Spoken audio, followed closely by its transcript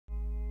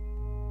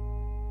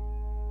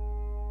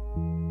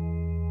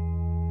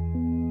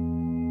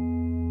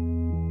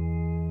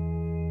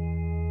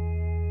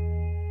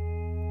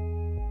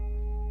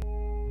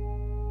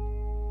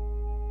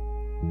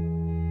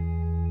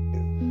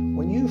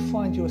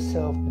find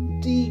yourself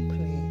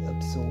deeply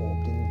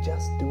absorbed in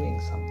just doing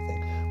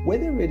something,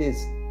 whether it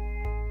is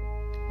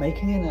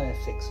making an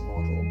airfix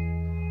model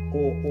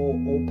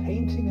or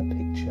painting a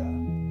picture,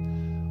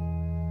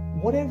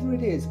 whatever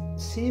it is,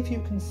 see if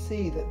you can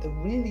see that the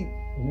really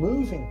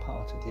moving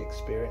part of the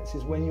experience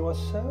is when you are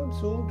so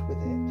absorbed with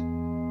it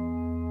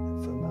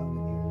that for a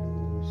moment you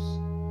lose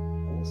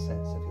all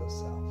sense of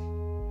yourself.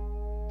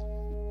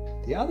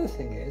 The other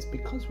thing is,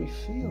 because we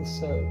feel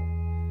so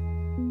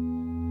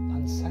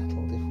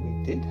unsettled if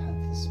we did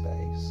have the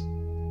space,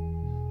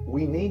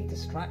 we need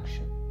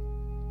distraction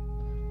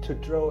to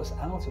draw us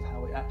out of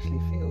how it actually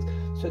feels.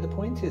 So the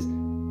point is,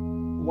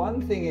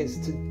 one thing is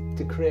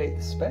to create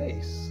the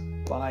space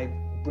by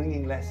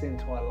bringing less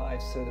into our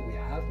lives so that we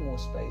have more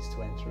space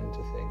to enter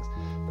into things.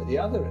 But the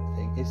other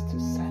thing is to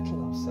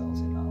settle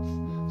ourselves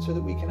enough so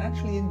that we can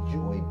actually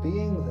enjoy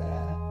being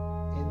there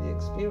in the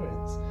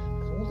experience.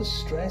 Because all the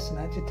stress and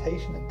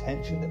agitation and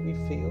tension that we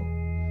feel,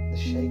 the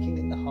shaking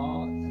in the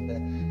heart and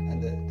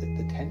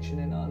the tension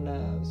in our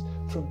nerves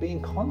from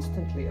being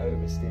constantly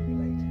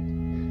overstimulated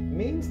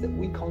means that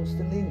we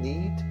constantly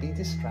need to be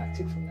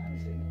distracted from that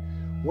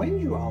feeling. When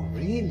you are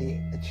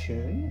really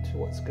attuned to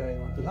what's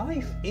going on,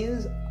 life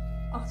is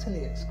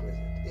utterly exquisite.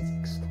 It's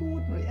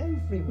extraordinary.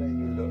 Everywhere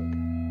you look,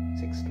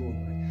 it's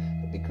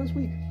extraordinary. But because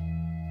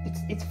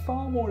it's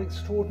far more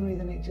extraordinary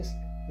than it just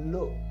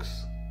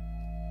looks.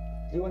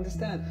 You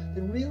understand?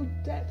 The real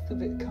depth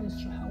of it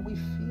comes through how we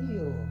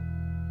feel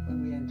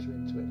when we enter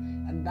into it.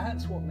 And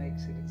that's what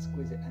makes it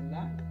exquisite. And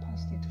that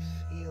capacity to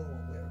feel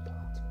what we're a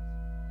part of.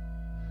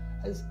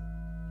 As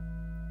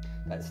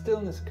that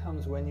stillness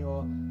comes when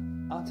you're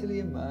utterly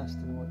immersed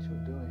in what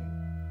you're doing.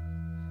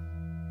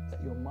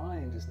 That your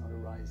mind is not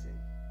arising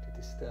to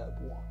disturb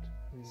what?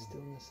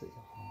 Stillness at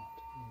your heart.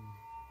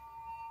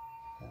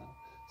 Yeah.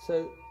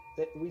 So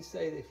we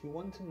say that if you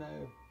want to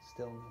know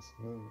stillness,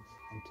 move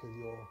until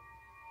you're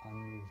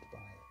unmoved by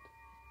it.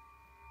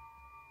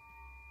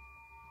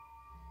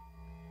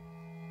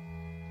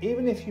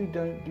 Even if you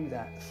don't do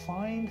that,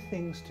 find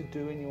things to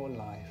do in your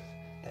life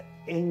that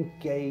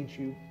engage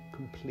you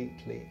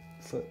completely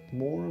for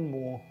more and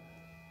more,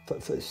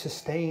 for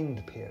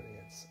sustained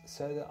periods,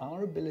 so that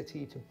our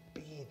ability to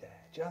be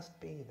there, just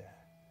be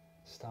there,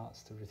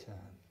 starts to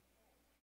return.